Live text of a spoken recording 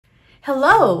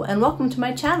Hello and welcome to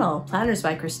my channel, Planners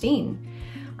by Christine.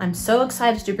 I'm so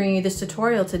excited to bring you this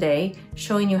tutorial today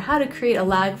showing you how to create a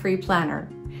lag-free planner.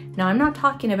 Now I'm not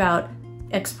talking about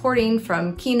exporting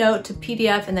from Keynote to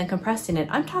PDF and then compressing it.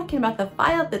 I'm talking about the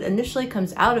file that initially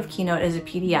comes out of Keynote as a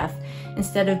PDF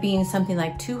instead of being something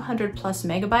like 200 plus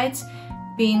megabytes,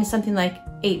 being something like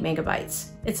 8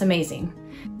 megabytes. It's amazing.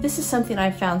 This is something I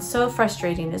found so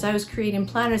frustrating as I was creating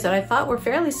planners that I thought were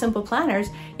fairly simple planners,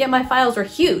 yet my files were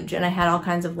huge and I had all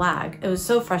kinds of lag. It was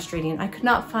so frustrating. I could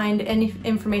not find any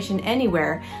information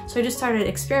anywhere, so I just started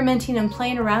experimenting and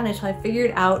playing around until I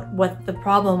figured out what the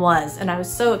problem was, and I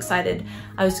was so excited.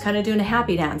 I was kind of doing a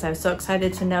happy dance. I was so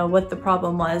excited to know what the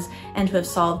problem was and to have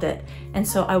solved it. And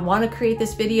so I want to create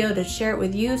this video to share it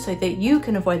with you so that you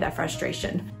can avoid that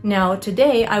frustration. Now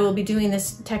today I will be doing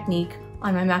this technique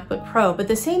on my MacBook Pro, but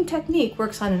the same technique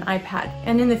works on an iPad.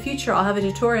 And in the future, I'll have a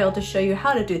tutorial to show you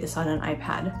how to do this on an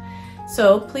iPad.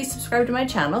 So please subscribe to my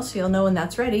channel so you'll know when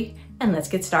that's ready, and let's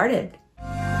get started.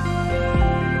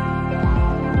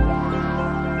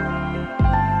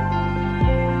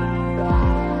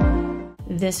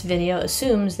 This video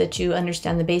assumes that you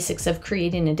understand the basics of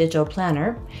creating a digital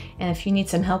planner, and if you need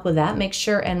some help with that, make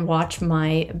sure and watch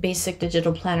my basic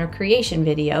digital planner creation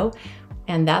video,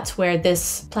 and that's where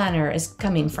this planner is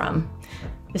coming from.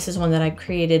 This is one that I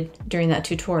created during that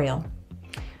tutorial.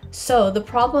 So the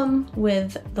problem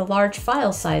with the large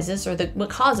file sizes, or what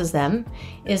causes them,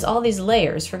 is all these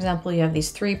layers. For example, you have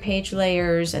these 3-page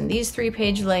layers and these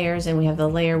 3-page layers, and we have the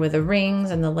layer with the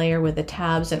rings and the layer with the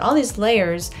tabs, and all these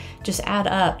layers just add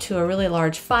up to a really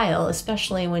large file,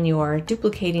 especially when you are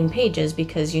duplicating pages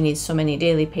because you need so many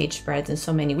daily page spreads and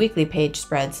so many weekly page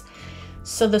spreads.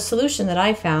 So the solution that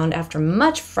I found after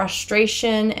much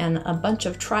frustration and a bunch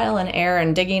of trial and error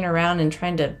and digging around and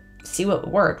trying to see what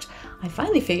worked, I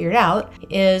finally figured out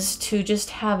is to just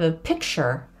have a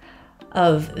picture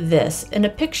of this and a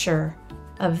picture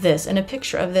of this and a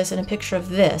picture of this and a picture of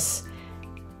this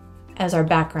as our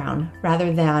background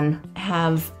rather than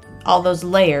have all those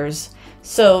layers.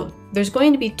 So there's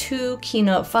going to be 2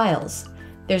 Keynote files.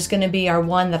 There's going to be our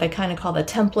one that I kind of call the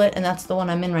template, and that's the one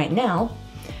I'm in right now.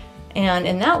 And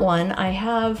in that one, I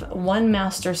have one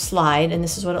master slide, and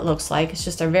this is what it looks like. It's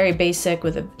just a very basic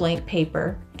with a blank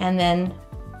paper. And then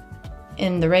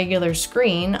in the regular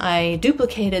screen, I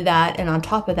duplicated that, and on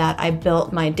top of that, I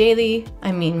built my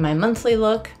my monthly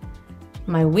look,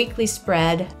 my weekly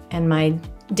spread, and my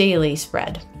daily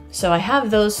spread. So I have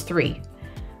those 3.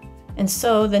 And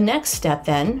so the next step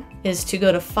then is to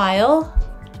go to File,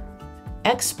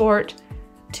 Export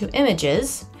to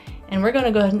Images, and we're going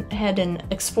to go ahead and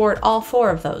export all 4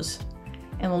 of those.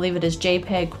 And we'll leave it as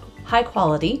JPEG high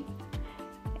quality.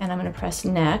 And I'm going to press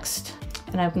Next,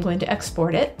 and I'm going to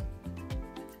export it.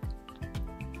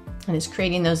 And it's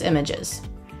creating those images.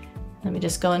 Let me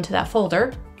just go into that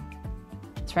folder.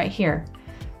 It's right here.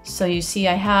 So you see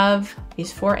I have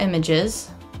these 4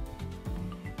 images,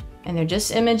 and they're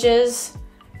just images,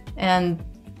 and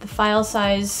the file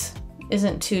size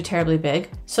isn't too terribly big.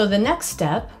 So the next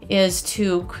step is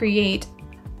to create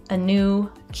a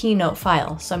new Keynote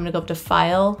file. So I'm going to go up to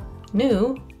File,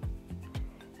 New,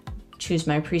 choose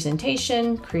my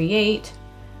presentation, Create.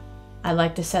 I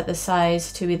like to set the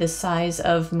size to be the size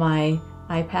of my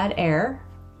iPad Air,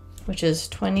 which is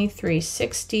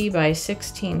 2360 by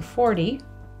 1640.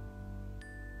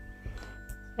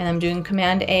 And I'm doing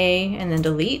Command A and then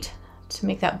Delete. To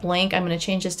make that blank, I'm going to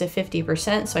change this to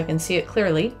 50% so I can see it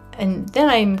clearly. And then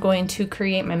I'm going to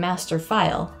create my master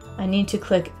file. I need to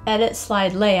click Edit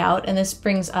Slide Layout, and this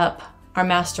brings up our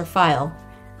master file.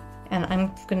 And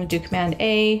I'm going to do Command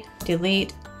A,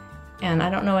 Delete, and I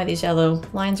don't know why these yellow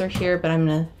lines are here, but I'm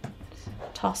going to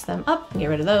toss them up and get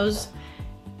rid of those,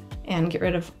 and get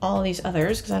rid of all these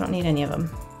others because I don't need any of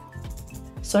them.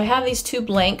 So I have these 2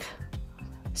 blank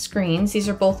screens. These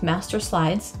are both master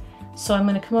slides. So I'm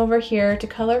going to come over here to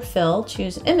Color Fill,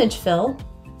 choose Image Fill,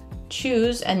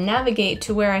 choose and navigate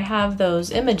to where I have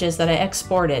those images that I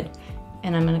exported.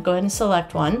 And I'm going to go ahead and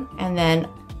select one, and then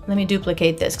let me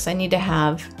duplicate this because I need to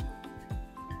have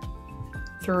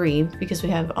 3 because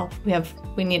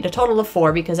we need a total of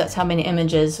 4 because that's how many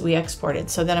images we exported.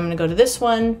 So then I'm going to go to this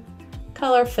one,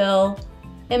 Color Fill,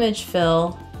 Image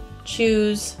Fill,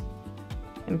 choose,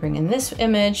 and bring in this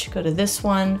image, go to this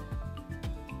one,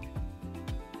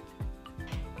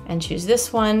 and choose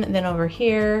this one, then over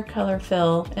here, Color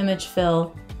Fill, Image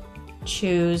Fill,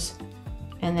 choose,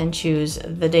 and then choose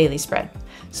the daily spread.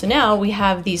 So now we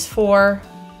have these 4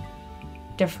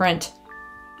 different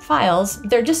files.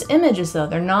 They're just images though,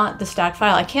 they're not the stacked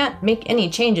file. I can't make any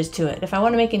changes to it. If I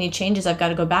want to make any changes, I've got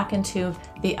to go back into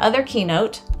the other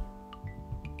Keynote,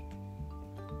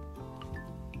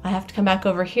 I have to come back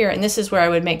over here, and this is where I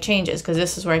would make changes because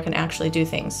this is where I can actually do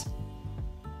things.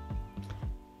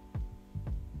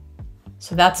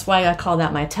 So that's why I call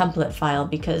that my template file,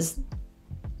 because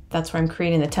that's where I'm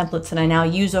creating the templates that I now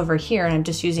use over here, and I'm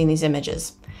just using these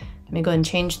images. Let me go ahead and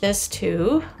change this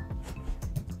to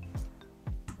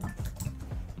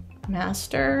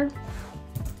master,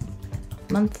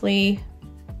 monthly,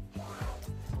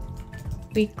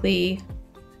 weekly,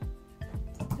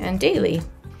 and daily.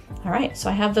 All right, so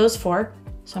I have those four.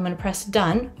 So I'm going to press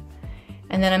done.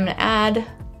 And then I'm going to add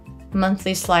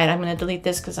monthly slide. I'm going to delete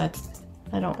this because I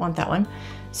don't want that one.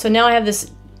 So now I have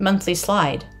this monthly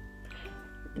slide.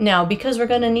 Now, because we're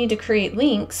going to need to create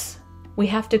links, we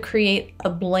have to create a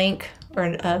blank or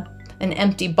an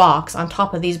empty box on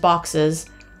top of these boxes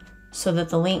so that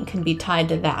the link can be tied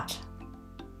to that.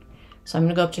 So I'm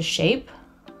going to go up to shape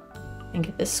and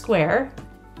get this square,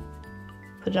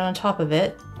 put it on top of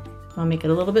it. I'll make it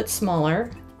a little bit smaller.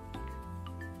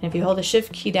 And if you hold the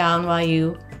shift key down while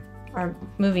you are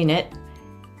moving it,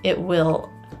 it will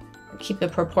keep the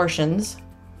proportions.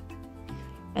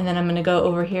 And then I'm going to go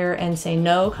over here and say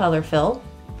no color fill.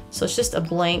 So it's just a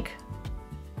blank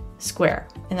square.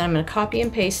 And then I'm going to copy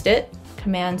and paste it,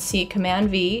 Command C, Command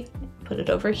V, put it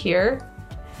over here.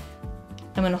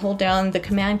 I'm going to hold down the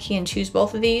Command key and choose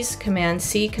both of these, Command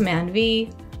C, Command V,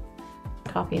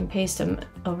 copy and paste them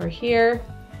over here.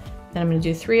 Then I'm going to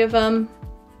do 3 of them,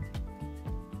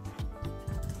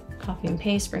 copy and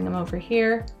paste, bring them over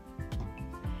here.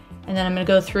 And then I'm going to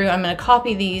go through, I'm going to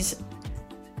copy these,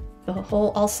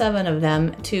 all 7 of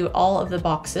them to all of the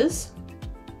boxes.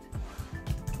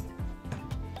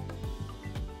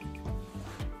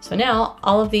 So now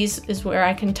all of these is where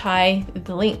I can tie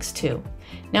the links to.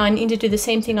 Now I need to do the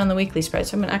same thing on the weekly spread.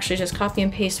 So I'm going to actually just copy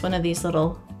and paste one of these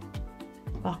little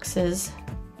boxes,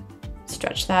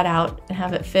 stretch that out and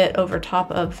have it fit over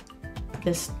top of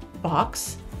this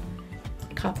box.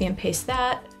 Copy and paste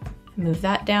that, move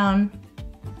that down.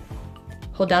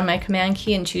 Hold down my Command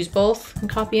key and choose both and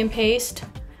copy and paste.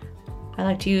 I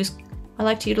like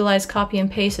to utilize copy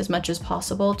and paste as much as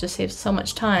possible, just saves so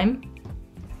much time.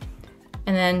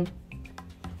 And then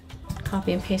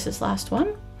copy and paste this last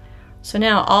one. So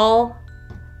now all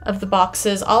of the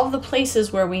boxes, all of the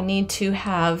places where we need to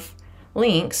have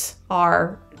links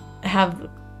have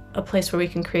a place where we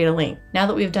can create a link. Now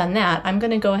that we've done that, I'm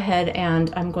going to go ahead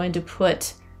and I'm going to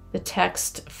put the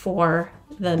text for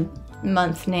the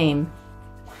month name.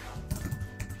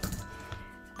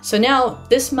 So now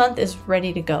this month is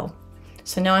ready to go.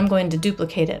 So now I'm going to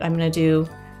duplicate it.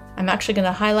 I'm actually going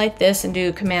to highlight this and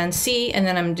do Command C, and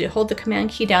then I'm going to hold the Command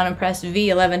key down and press V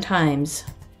 11 times.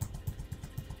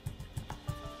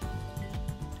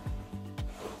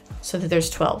 So that there's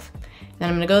 12. Then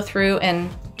I'm going to go through and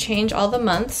change all the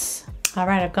months. All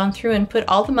right, I've gone through and put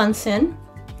all the months in.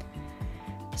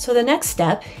 So the next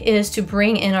step is to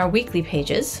bring in our weekly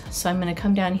pages. So I'm going to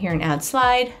come down here and add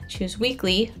slide, choose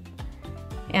weekly,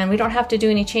 and we don't have to do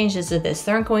any changes to this.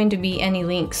 There aren't going to be any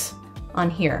links on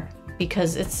here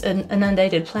because it's an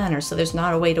undated planner, so there's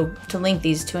not a way to link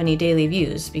these to any daily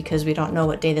views because we don't know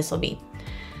what day this will be.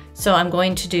 So I'm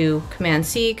going to do Command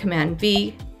C, Command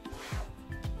V,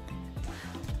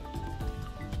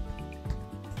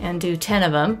 and do 10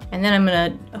 of them. And then I'm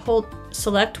going to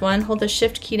select one, hold the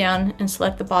shift key down and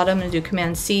select the bottom and do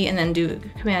Command C and then do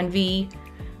Command V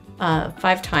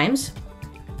 5 times,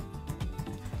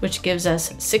 which gives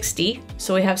us 60.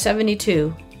 So we have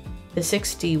 72, the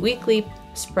 60 weekly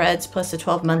spreads plus the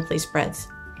 12 monthly spreads.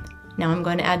 Now I'm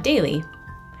going to add daily.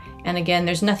 And again,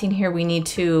 there's nothing here we need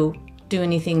to do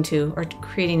anything to or to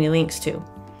create any links to.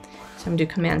 So I'm going to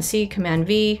do Command C, Command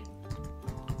V.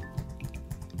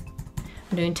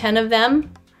 I'm doing 10 of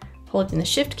them, holding the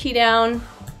shift key down.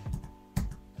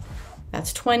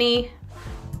 That's 20,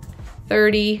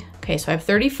 30. Okay, so I have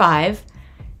 35.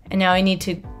 And now I need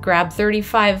to grab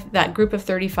 35, that group of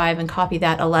 35, and copy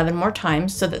that 11 more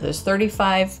times so that there's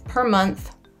 35 per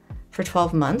month for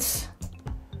 12 months.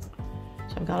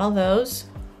 So I've got all those.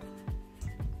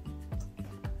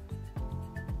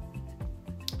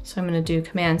 So I'm going to do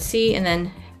Command C and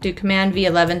then do Command V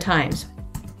 11 times.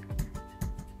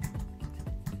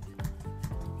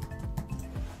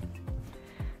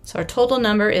 So our total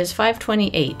number is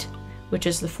 528, which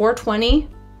is the 420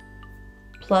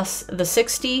 plus the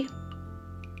 60.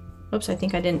 Oops, I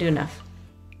think I didn't do enough.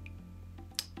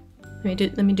 Let me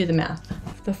do the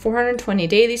math. The 420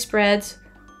 daily spreads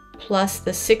plus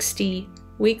the 60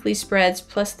 weekly spreads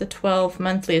plus the 12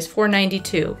 monthly is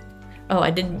 492. Oh,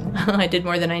 I did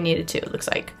more than I needed to, it looks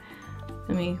like.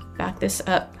 Let me back this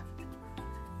up.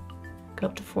 Go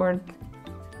up to 4,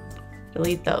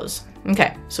 delete those.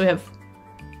 Okay, so we have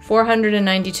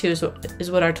 492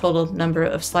 is what our total number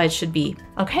of slides should be.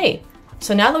 Okay,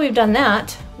 so now that we've done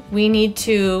that, we need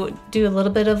to do a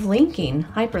little bit of linking,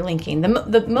 hyperlinking.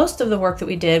 The most of the work that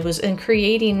we did was in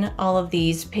creating all of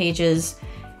these pages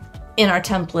in our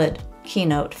template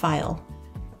Keynote file.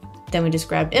 Then we just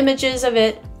grabbed images of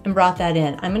it and brought that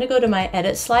in. I'm going to go to my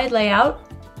edit slide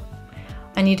layout.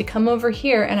 I need to come over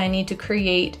here and I need to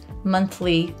create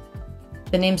monthly,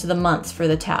 the names of the months for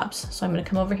the tabs. So I'm going to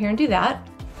come over here and do that.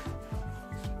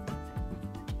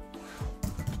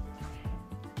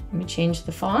 Let me change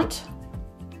the font.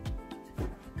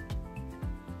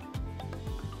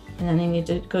 And then I need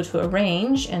to go to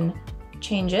Arrange and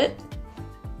change it.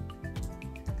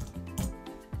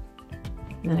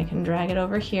 And then I can drag it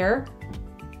over here.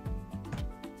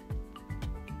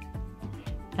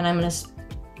 And I'm going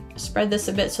to spread this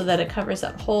a bit so that it covers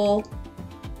that whole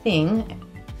thing.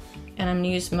 And I'm going to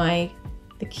use the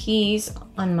keys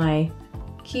on my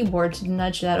keyboard to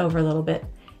nudge that over a little bit.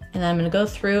 And then I'm going to go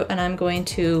through and I'm going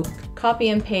to copy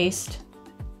and paste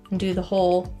and do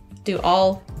all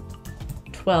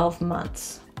 12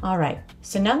 months. All right,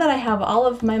 so now that I have all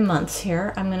of my months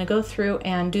here, I'm going to go through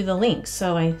and do the links.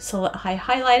 So I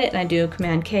highlight it and I do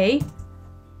Command K,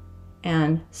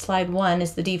 and slide 1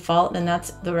 is the default, and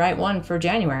that's the right one for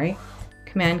January.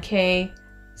 Command K,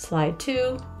 slide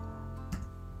 2,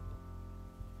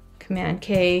 Command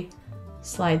K,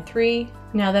 slide 3.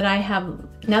 Now that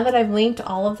I've linked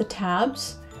all of the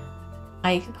tabs,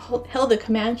 I held the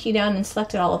Command key down and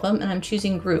selected all of them, and I'm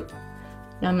choosing Group.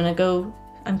 Now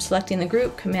I'm selecting the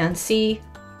group, Command C,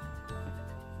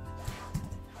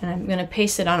 and I'm going to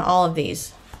paste it on all of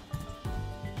these.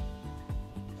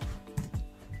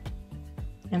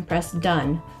 And press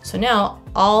Done. So now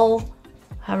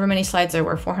however many slides there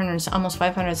were, 400, almost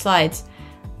 500 slides,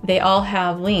 they all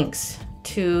have links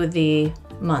to the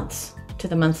months, to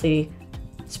the monthly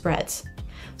spreads.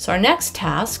 So our next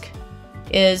task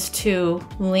is to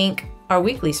link our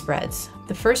weekly spreads.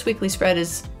 The first weekly spread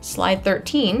is slide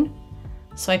 13.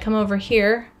 So I come over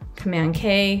here, Command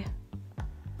K,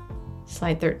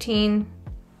 slide 13,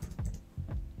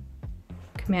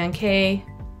 Command K,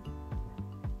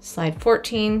 slide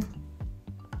 14,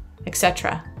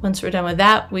 etc. Once we're done with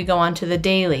that, we go on to the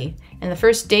daily. And the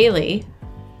first daily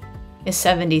is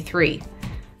 73.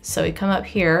 So we come up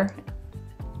here,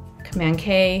 Command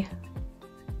K,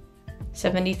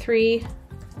 73,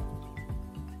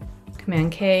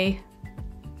 Command K,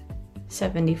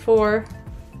 74.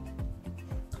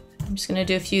 I'm just going to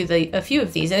do a few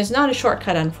of these, and it's not a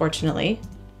shortcut, unfortunately.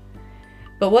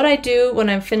 But what I do when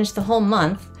I've finished the whole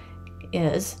month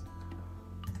is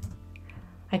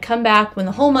I come back when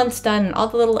the whole month's done and all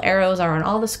the little arrows are on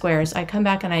all the squares. I come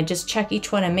back and I just check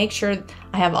each one and make sure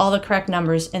I have all the correct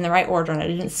numbers in the right order and I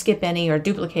didn't skip any or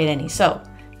duplicate any. So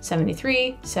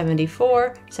 73,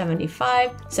 74,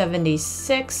 75,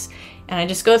 76, and I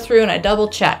just go through and I double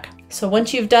check. So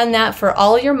once you've done that for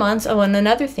all your months, oh, and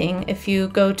another thing, if you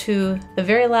go to the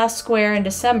very last square in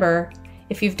December,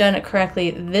 if you've done it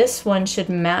correctly, this one should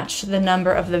match the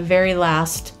number of the very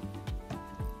last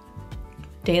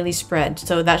daily spread.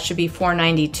 So that should be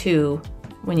 492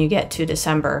 when you get to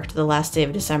December, to the last day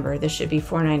of December. This should be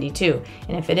 492.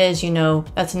 And if it is, you know,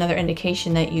 that's another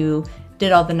indication that you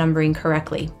did all the numbering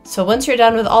correctly. So once you're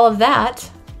done with all of that,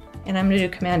 and I'm going to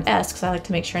do Command S because I like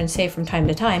to make sure and save from time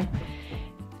to time,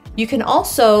 you can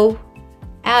also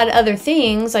add other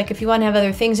things. Like if you want to have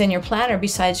other things in your planner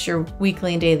besides your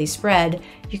weekly and daily spread,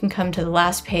 you can come to the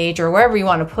last page or wherever you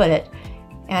want to put it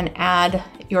and add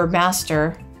your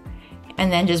master and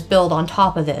then just build on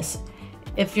top of this.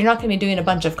 If you're not going to be doing a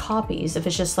bunch of copies, if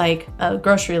it's just like a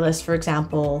grocery list, for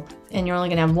example, and you're only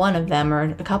going to have one of them or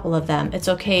a couple of them, it's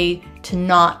okay to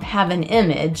not have an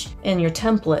image in your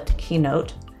template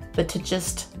Keynote, but to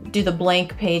just do the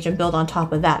blank page and build on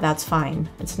top of that. That's fine.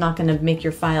 It's not going to make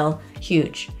your file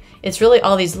huge. It's really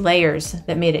all these layers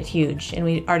that made it huge, and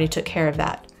we already took care of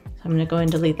that. So I'm going to go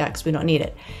and delete that because we don't need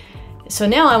it. So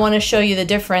now I want to show you the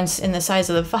difference in the size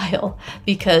of the file,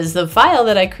 because the file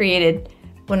that I created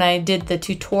when I did the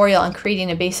tutorial on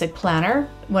creating a basic planner,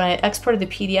 when I exported the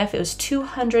PDF, it was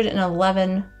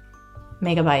 211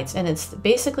 megabytes, and it's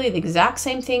basically the exact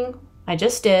same thing I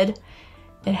just did.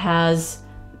 It has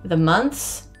the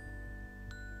months,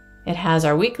 it has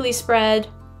our weekly spread,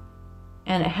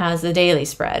 and it has the daily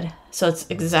spread. So it's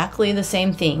exactly the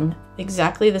same thing,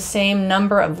 exactly the same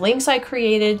number of links I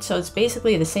created. So it's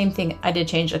basically the same thing. I did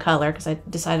change the color because I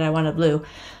decided I wanted blue,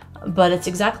 but it's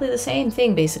exactly the same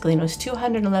thing basically, and it was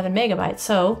 211 megabytes.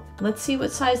 So let's see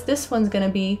what size this one's going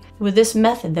to be with this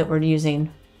method that we're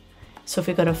using. So if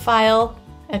we go to File,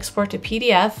 Export to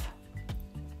PDF,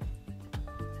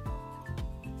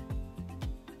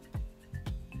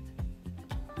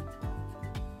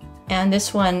 And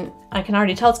this one, I can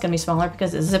already tell it's gonna be smaller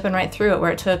because it's zipping right through it,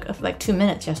 where it took like 2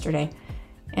 minutes yesterday.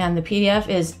 And the PDF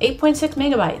is 8.6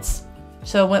 megabytes.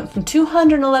 So it went from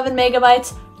 211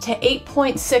 megabytes to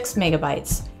 8.6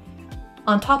 megabytes.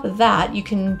 On top of that, you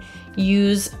can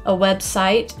use a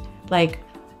website like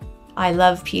I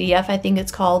Love PDF, I think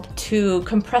it's called, to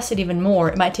compress it even more.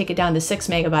 It might take it down to 6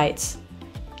 megabytes.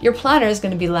 Your planner is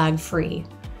going to be lag free.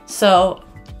 So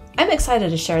I'm excited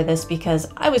to share this because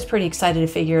I was pretty excited to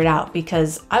figure it out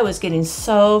because I was getting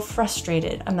so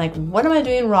frustrated. I'm like, what am I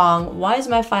doing wrong? Why is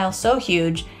my file so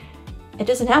huge? It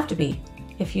doesn't have to be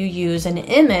if you use an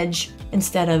image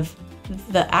instead of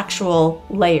the actual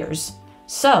layers.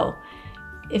 So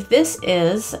if this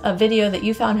is a video that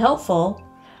you found helpful,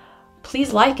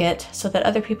 please like it so that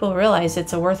other people realize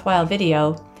it's a worthwhile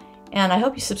video. And I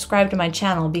hope you subscribe to my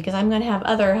channel because I'm going to have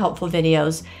other helpful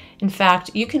videos. In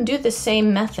fact, you can do the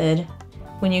same method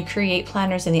when you create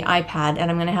planners in the iPad,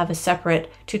 and I'm going to have a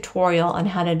separate tutorial on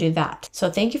how to do that. So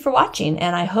thank you for watching,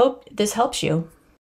 and I hope this helps you.